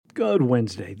Good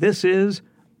Wednesday. This is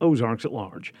Ozarks at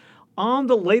Large. On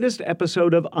the latest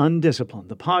episode of Undisciplined,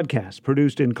 the podcast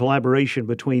produced in collaboration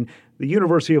between the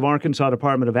University of Arkansas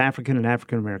Department of African and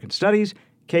African American Studies,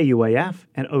 KUAF,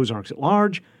 and Ozarks at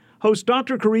Large, host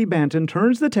Dr. Caree Banton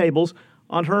turns the tables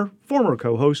on her former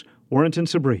co-host, Warrington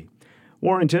Sebree.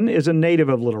 Warrington is a native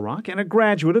of Little Rock and a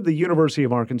graduate of the University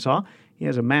of Arkansas. He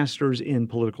has a master's in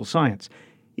political science.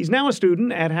 He's now a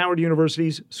student at Howard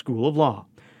University's School of Law.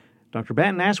 Dr.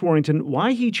 Banton asked Warrington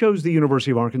why he chose the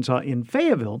University of Arkansas in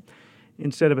Fayetteville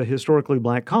instead of a historically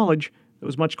black college that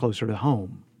was much closer to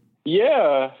home.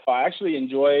 Yeah, I actually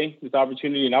enjoy this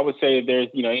opportunity, and I would say if there's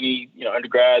any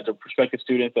undergrads or prospective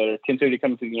students that are considering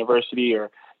coming to the university or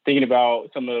thinking about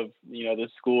some of the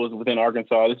schools within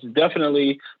Arkansas, this is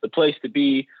definitely the place to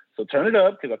be. So turn it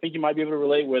up, because I think you might be able to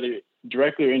relate, whether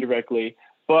directly or indirectly.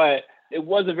 But it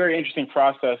was a very interesting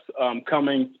process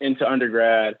coming into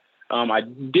undergrad. I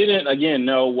didn't, again,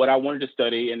 know what I wanted to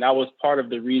study, and that was part of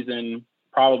the reason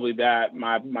probably that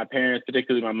my parents,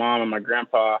 particularly my mom and my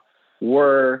grandpa,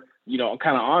 were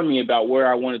kind of on me about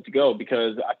where I wanted to go,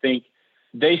 because I think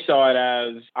they saw it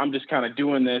as I'm just kind of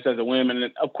doing this as a whim. And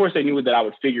of course, they knew that I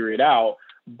would figure it out,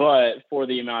 but for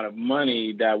the amount of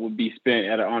money that would be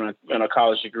spent on a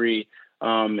college degree,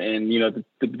 and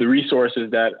the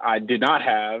resources that I did not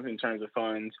have in terms of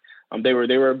funds, they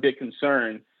were a bit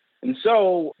concerned. And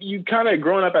so you kind of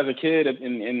growing up as a kid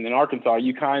in Arkansas,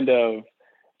 you kind of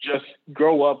just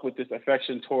grow up with this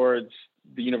affection towards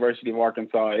the University of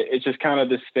Arkansas. It's just kind of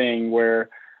this thing where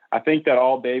I think that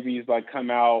all babies come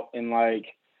out and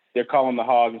they're calling the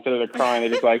hogs instead of they're crying.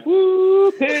 They're just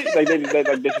woo, pig.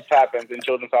 This just happens in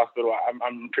Children's Hospital.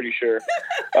 I'm pretty sure.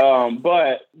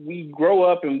 But we grow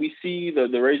up and we see the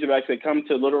Razorbacks. They come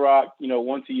to Little Rock,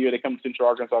 once a year. They come to Central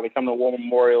Arkansas. They come to War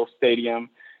Memorial Stadium.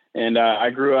 And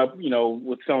I grew up,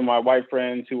 with some of my white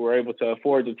friends who were able to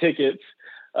afford the tickets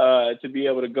to be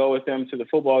able to go with them to the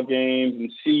football games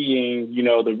and seeing,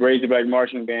 the Razorback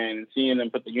marching band and seeing them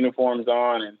put the uniforms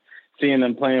on and seeing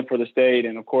them playing for the state.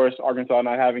 And, of course, Arkansas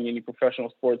not having any professional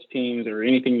sports teams or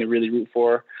anything to really root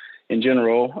for in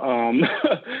general.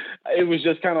 It was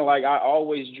just kind of I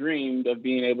always dreamed of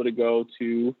being able to go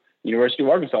to University of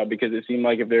Arkansas, because it seemed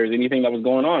like if there was anything that was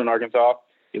going on in Arkansas,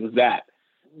 it was that.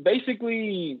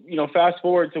 Basically, fast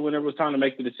forward to whenever it was time to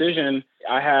make the decision,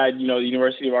 I had, the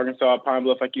University of Arkansas, Pine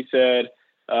Bluff, like you said,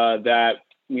 that,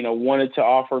 wanted to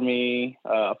offer me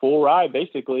a full ride,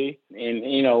 basically. And,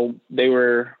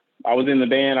 I was in the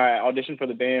band. I auditioned for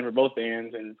the band for both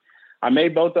bands, and I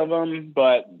made both of them.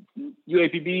 But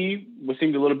UAPB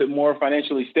seemed a little bit more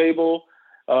financially stable.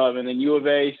 And then U of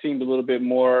A seemed a little bit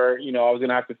more, I was going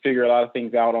to have to figure a lot of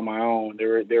things out on my own.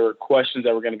 There were questions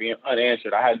that were going to be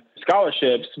unanswered. I had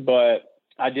scholarships, but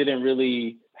I didn't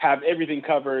really have everything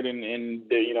covered, and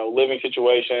living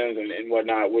situations and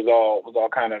whatnot was all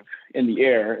kind of in the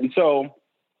air. And so,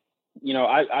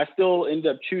 I still ended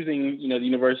up choosing, the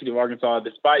University of Arkansas,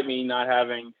 despite me not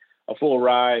having a full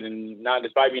ride and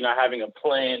despite me not having a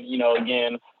plan,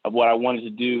 again, of what I wanted to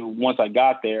do once I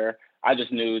got there. I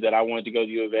just knew that I wanted to go to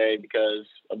U of A because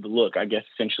of the look, I guess,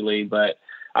 essentially. But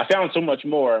I found so much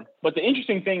more. But the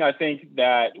interesting thing, I think,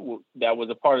 that was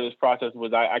a part of this process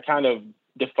was I kind of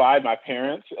defied my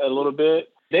parents a little bit.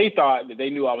 They thought that they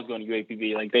knew I was going to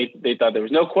UAPB. They thought there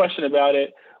was no question about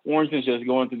it. Warrington's just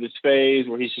going through this phase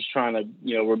where he's just trying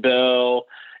to, rebel.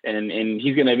 And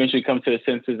he's going to eventually come to the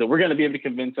senses that we're going to be able to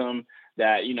convince him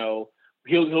that,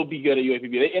 he'll be good at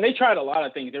UAPB. And they tried a lot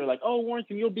of things. They were like, oh,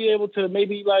 Warrington, you'll be able to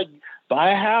maybe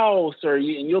buy a house and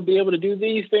you'll be able to do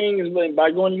these things by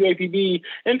going to UAPB.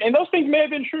 And those things may have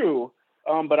been true.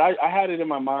 But I had it in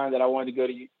my mind that I wanted to go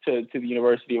to the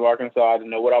University of Arkansas. I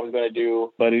didn't know what I was going to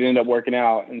do, but it ended up working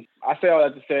out. And I say all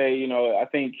that to say, I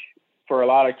think for a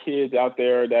lot of kids out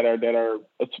there that are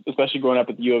especially growing up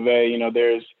at the U of A,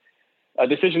 there's a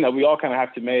decision that we all kind of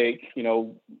have to make,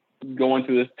 going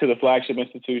to the flagship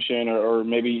institution or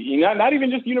maybe not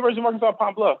even just University of Arkansas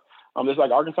Pine Bluff. There's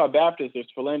Arkansas Baptist, there's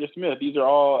Philander Smith. These are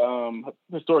all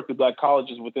historically black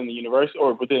colleges within the university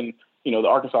or within, the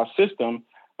Arkansas system.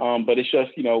 But it's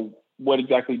just, what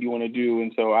exactly do you want to do?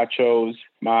 And so I chose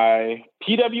my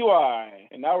PWI,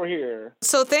 and now we're here.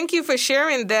 So thank you for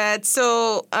sharing that.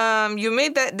 So you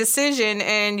made that decision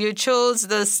and you chose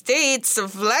the state's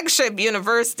flagship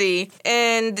university.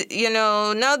 And,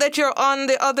 now that you're on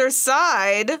the other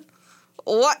side,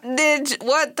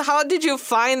 how did you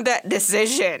find that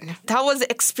decision? How was the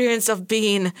experience of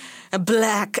being a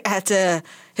black at a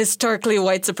historically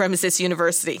white supremacist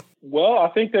university? Well, I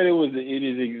think that it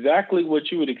is exactly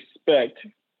what you would expect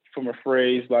from a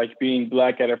phrase like being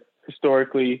black at a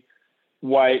historically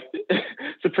white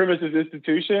supremacist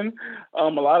institution. A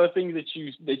lot of things that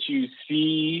you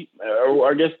see,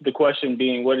 or I guess the question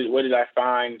being, what did I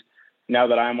find now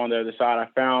that I'm on the other side? I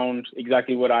found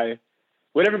exactly what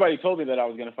everybody told me that I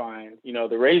was going to find. The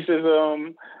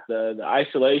racism, the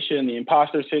isolation, the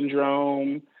imposter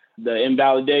syndrome, the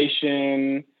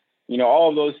invalidation. All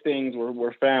of those things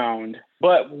were found.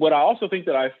 But what I also think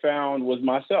that I found was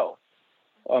myself.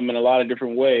 In a lot of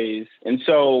different ways. And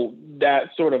so that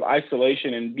sort of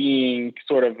isolation and being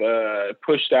sort of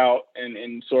pushed out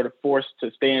and sort of forced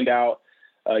to stand out,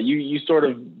 you sort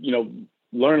of,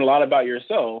 learn a lot about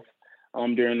yourself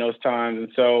during those times.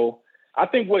 And so I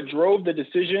think what drove the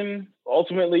decision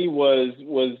ultimately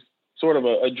was sort of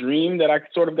a dream that I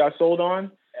sort of got sold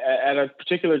on. At a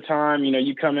particular time,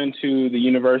 you come into the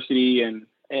university and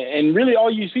really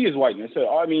all you see is whiteness.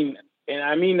 So, I mean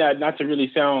that not to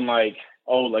really sound like,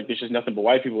 there's just nothing but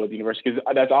white people at the university, because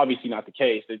that's obviously not the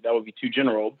case. That would be too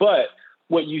general. But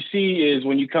what you see is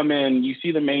when you come in, you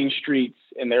see the main streets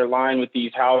and they're lined with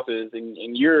these houses,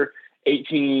 and you're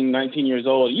 18, 19 years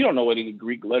old. You don't know what any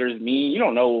Greek letters mean. You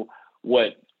don't know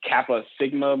what Kappa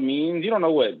Sigma means. You don't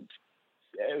know what,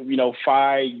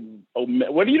 Phi,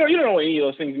 what you don't know what any of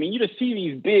those things mean. You just see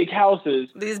these big houses.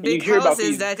 These big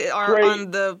houses that are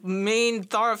on the main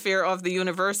thoroughfare of the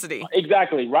university.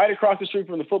 Exactly. Right across the street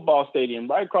from the football stadium,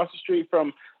 right across the street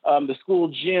from the school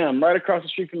gym, right across the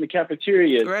street from the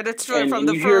cafeteria. Right across from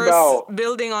the first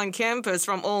building on campus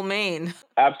from Old Main.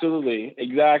 Absolutely.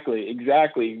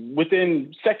 Exactly.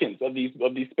 Within seconds of these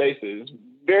spaces,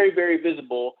 very, very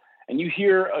visible. And you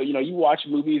hear, you watch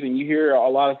movies and you hear a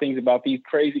lot of things about these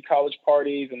crazy college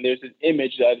parties. And there's this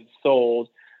image that is sold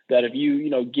that if you,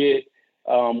 get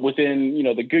within,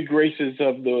 the good graces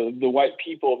of the white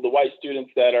people, of the white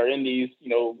students that are in these,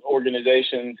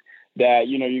 organizations, that,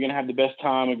 you're going to have the best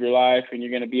time of your life and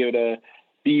you're going to be able to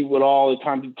be with all the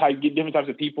time, get different types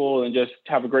of people and just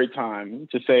have a great time,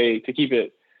 to keep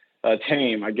it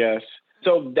tame, I guess.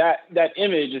 So that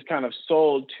image is kind of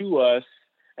sold to us.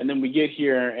 And then we get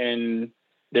here and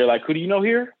they're like, who do you know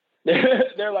here?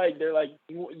 they're like,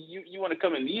 you want to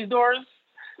come in these doors?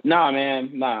 Nah,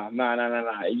 man. Nah.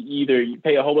 Either you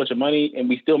pay a whole bunch of money and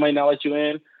we still might not let you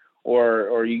in,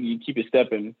 or you keep it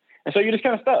stepping. And so you're just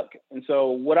kind of stuck. And so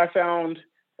what I found,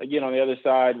 again, on the other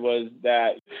side was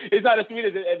that it's not as sweet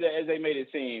as they made it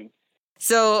seem.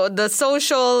 So the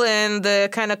social and the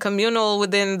kind of communal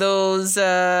within those,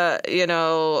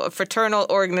 fraternal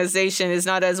organization is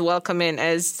not as welcoming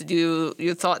as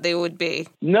you thought they would be.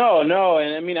 No.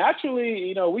 And I mean,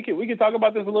 actually, we could talk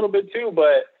about this a little bit too,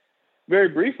 but very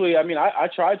briefly, I mean, I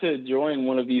tried to join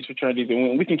one of these fraternities,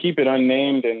 and we can keep it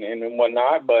unnamed and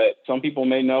whatnot, but some people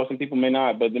may know, some people may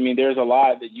not. But I mean, there's a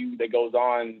lot that goes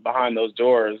on behind those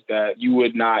doors that you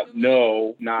would not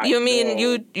know. You mean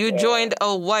you joined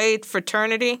a white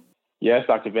fraternity? Yes,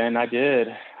 Dr. Ben, I did.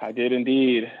 I did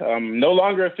indeed. No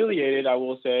longer affiliated, I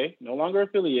will say. No longer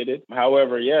affiliated.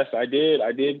 However, yes, I did.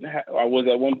 I was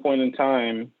at one point in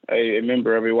time a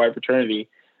member of a white fraternity.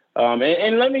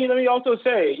 And let me also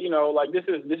say,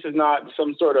 this is not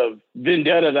some sort of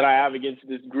vendetta that I have against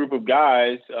this group of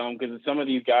guys, because some of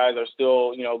these guys are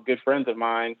still, good friends of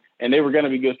mine, and they were going to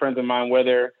be good friends of mine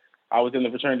whether I was in the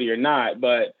fraternity or not.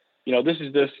 But, this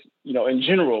is just, in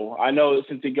general, I know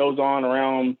since it goes on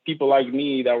around people like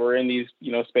me that were in these,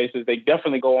 spaces, they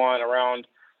definitely go on around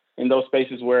in those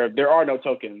spaces where there are no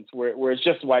tokens, where it's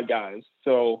just white guys.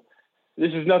 So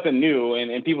this is nothing new,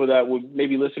 and people that would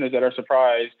maybe listeners that are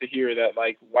surprised to hear that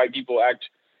like white people act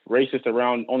racist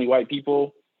around only white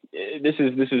people. This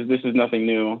is nothing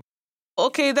new.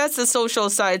 Okay, that's the social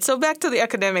side. So back to the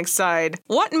academic side.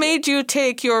 What made you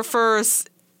take your first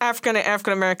African and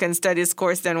African American Studies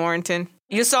course then, Warrington?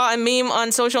 You saw a meme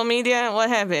on social media? What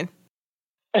happened?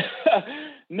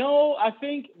 No, I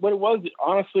think what it was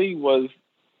honestly was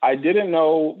I didn't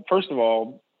know. First of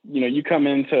all, you come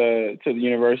into the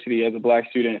university as a Black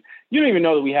student, you don't even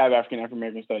know that we have African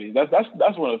American Studies.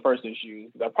 That's one of the first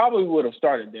issues. I probably would have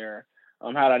started there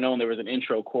had I known there was an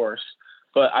intro course.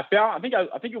 But I think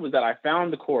it was that I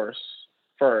found the course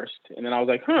first, and then I was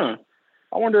like, I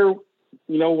wonder,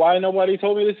 why nobody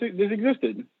told me this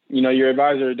existed. Your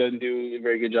advisor doesn't do a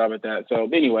very good job at that. So,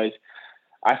 anyways,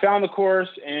 I found the course,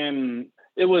 and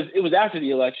it was after the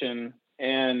election.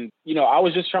 And, I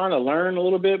was just trying to learn a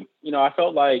little bit. I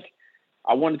felt like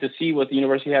I wanted to see what the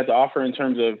university had to offer in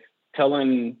terms of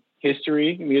telling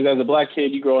history. Because as a Black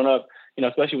kid, you growing up,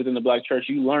 especially within the Black church,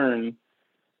 you learn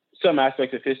some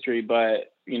aspects of history,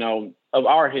 but, of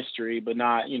our history, but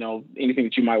not, anything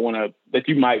that you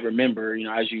might remember,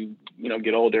 as you,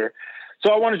 get older.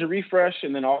 So I wanted to refresh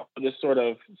and then also just sort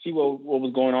of see what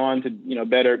was going on to,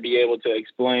 better be able to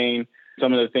explain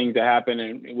some of the things that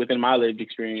happened within my lived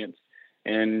experience.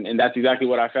 And that's exactly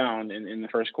what I found in the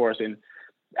first course. And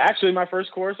actually, my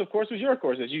first course, of course, was your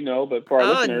course, as you know, but for our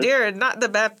listeners. Oh, dear, not the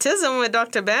baptism with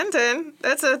Dr. Banton.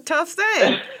 That's a tough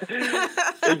thing.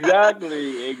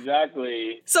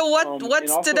 Exactly. So what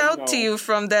stood out to you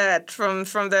from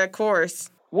that course?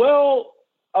 Well,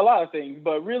 a lot of things,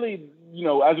 but really,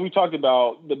 as we talked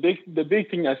about, the big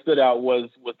thing that stood out was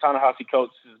Ta-Nehisi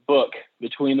Coates' book,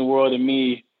 Between the World and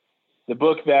Me, the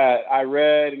book that I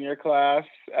read in your class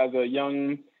as a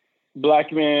young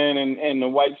Black man in the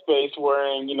white space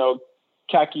wearing,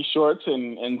 khaki shorts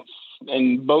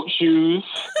and boat shoes,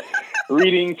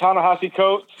 reading Ta-Nehisi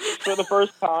Coates for the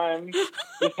first time,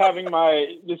 just having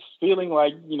just feeling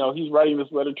like, he's writing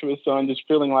this letter to his son, just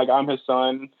feeling like I'm his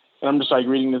son. And I'm just like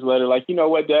reading this letter, like, you know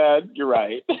what, Dad, you're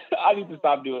right. I need to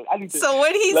stop doing it. I need to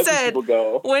let these people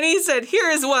go. When he said, here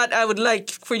is what I would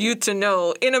like for you to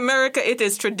know. In America, it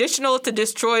is traditional to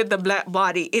destroy the Black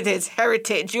body. It is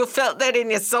heritage. You felt that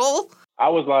in your soul? I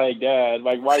was like, Dad,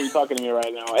 like, why are you talking to me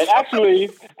right now? And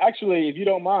actually, if you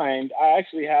don't mind, I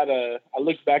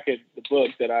looked back at the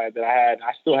book that I had.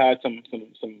 I still had some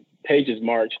pages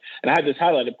marked, and I had this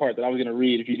highlighted part that I was going to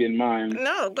read if you didn't mind.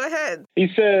 No, go ahead. He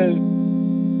says,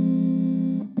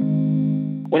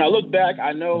 when I look back,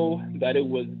 I know that it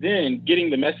was then getting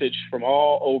the message from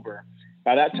all over.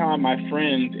 By that time, my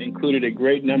friends included a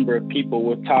great number of people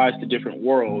with ties to different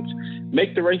worlds.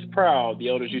 Make the race proud, the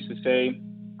elders used to say.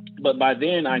 But by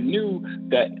then, I knew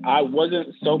that I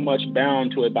wasn't so much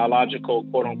bound to a biological,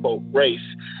 quote unquote, race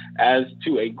as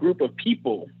to a group of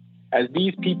people, as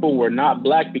these people were not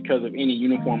Black because of any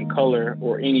uniform color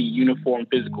or any uniform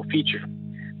physical feature.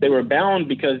 They were bound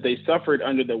because they suffered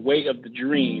under the weight of the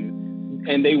dream.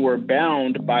 And they were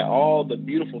bound by all the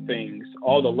beautiful things,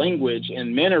 all the language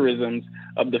and mannerisms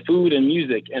of the food and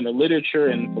music and the literature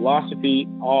and philosophy,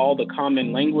 all the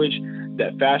common language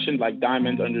that fashioned like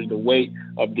diamonds under the weight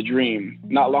of the dream.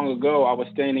 Not long ago, I was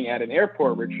standing at an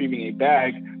airport retrieving a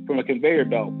bag from a conveyor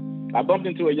belt. I bumped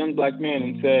into a young Black man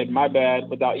and said, my bad,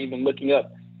 without even looking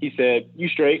up. He said, you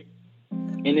straight.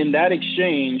 And in that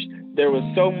exchange, there was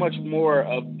so much more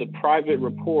of the private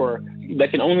rapport that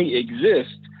can only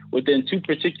exist within two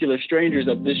particular strangers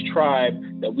of this tribe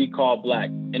that we call Black.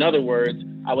 In other words,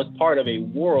 I was part of a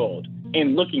world.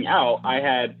 And looking out, I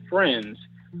had friends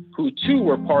who too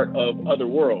were part of other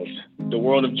worlds. The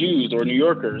world of Jews or New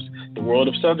Yorkers, the world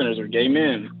of Southerners or gay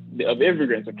men, of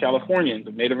immigrants, of Californians,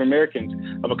 of Native Americans,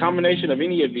 of a combination of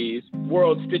any of these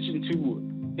worlds stitched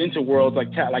into worlds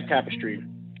like tapestry.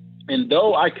 And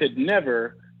though I could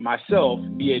never myself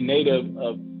be a native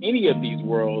of any of these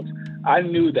worlds, I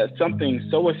knew that something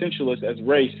so essentialist as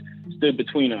race stood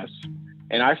between us.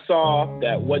 And I saw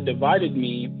that what divided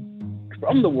me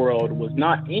from the world was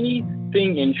not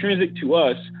anything intrinsic to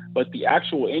us, but the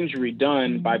actual injury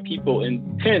done by people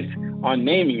intent on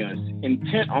naming us,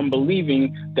 intent on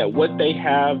believing that what they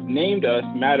have named us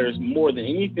matters more than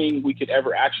anything we could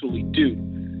ever actually do.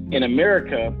 In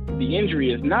America, the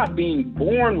injury is not being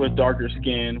born with darker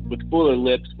skin, with fuller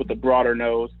lips, with a broader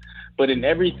nose, but in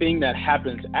everything that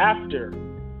happens after.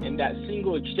 In that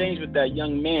single exchange with that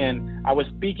young man, I was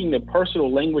speaking the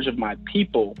personal language of my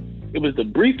people. It was the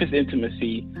briefest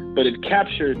intimacy, but it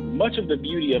captured much of the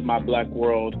beauty of my Black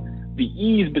world, the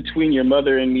ease between your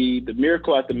mother and me, the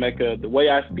miracle at the Mecca, the way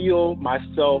I feel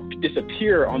myself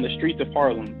disappear on the streets of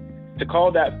Harlem. To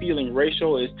call that feeling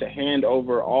racial is to hand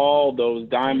over all those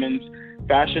diamonds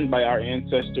fashioned by our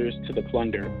ancestors to the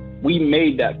plunder. We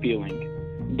made that feeling.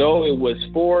 Though it was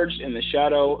forged in the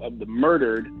shadow of the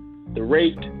murdered, the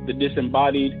raped, the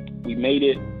disembodied, we made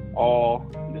it all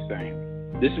the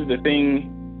same. This is the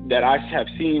thing that I have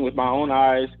seen with my own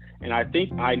eyes, and I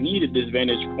think I needed this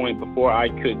vantage point before I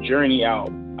could journey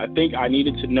out. I think I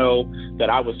needed to know that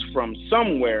I was from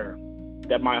somewhere,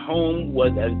 that my home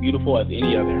was as beautiful as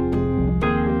any other.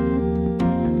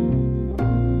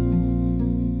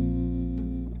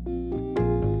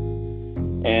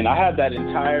 And I have that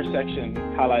entire section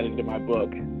highlighted in my book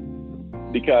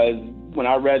because when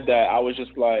I read that, I was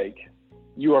just like,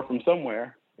 you are from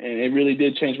somewhere. And it really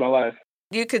did change my life.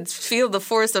 You could feel the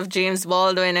force of James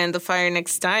Baldwin and The Fire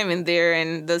Next Time in there,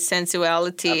 and the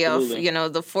sensuality Absolutely.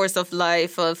 of, the force of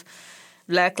life, of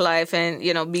Black life, and,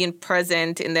 being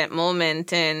present in that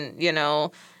moment, and,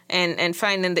 and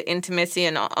finding the intimacy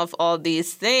and of all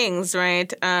these things,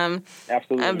 right?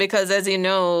 Absolutely. Because as you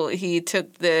know, he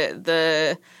took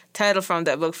the title from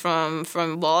that book from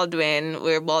Baldwin,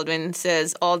 where Baldwin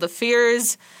says, all the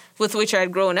fears with which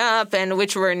I'd grown up and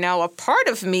which were now a part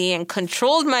of me and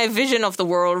controlled my vision of the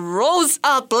world rose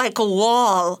up like a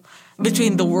wall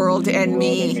between the world and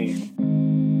me.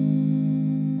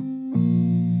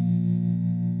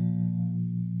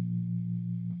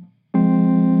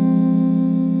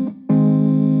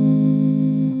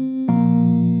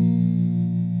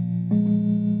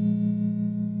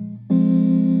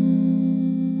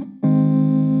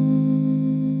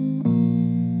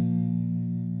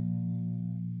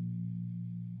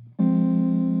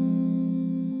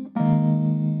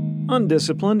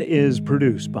 Undisciplined is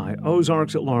produced by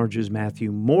Ozarks at Large's Matthew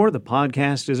Moore. The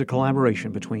podcast is a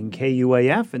collaboration between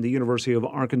KUAF and the University of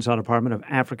Arkansas Department of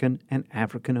African and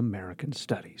African American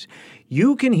Studies.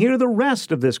 You can hear the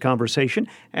rest of this conversation,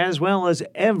 as well as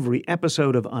every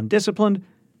episode of Undisciplined,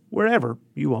 wherever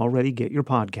you already get your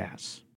podcasts.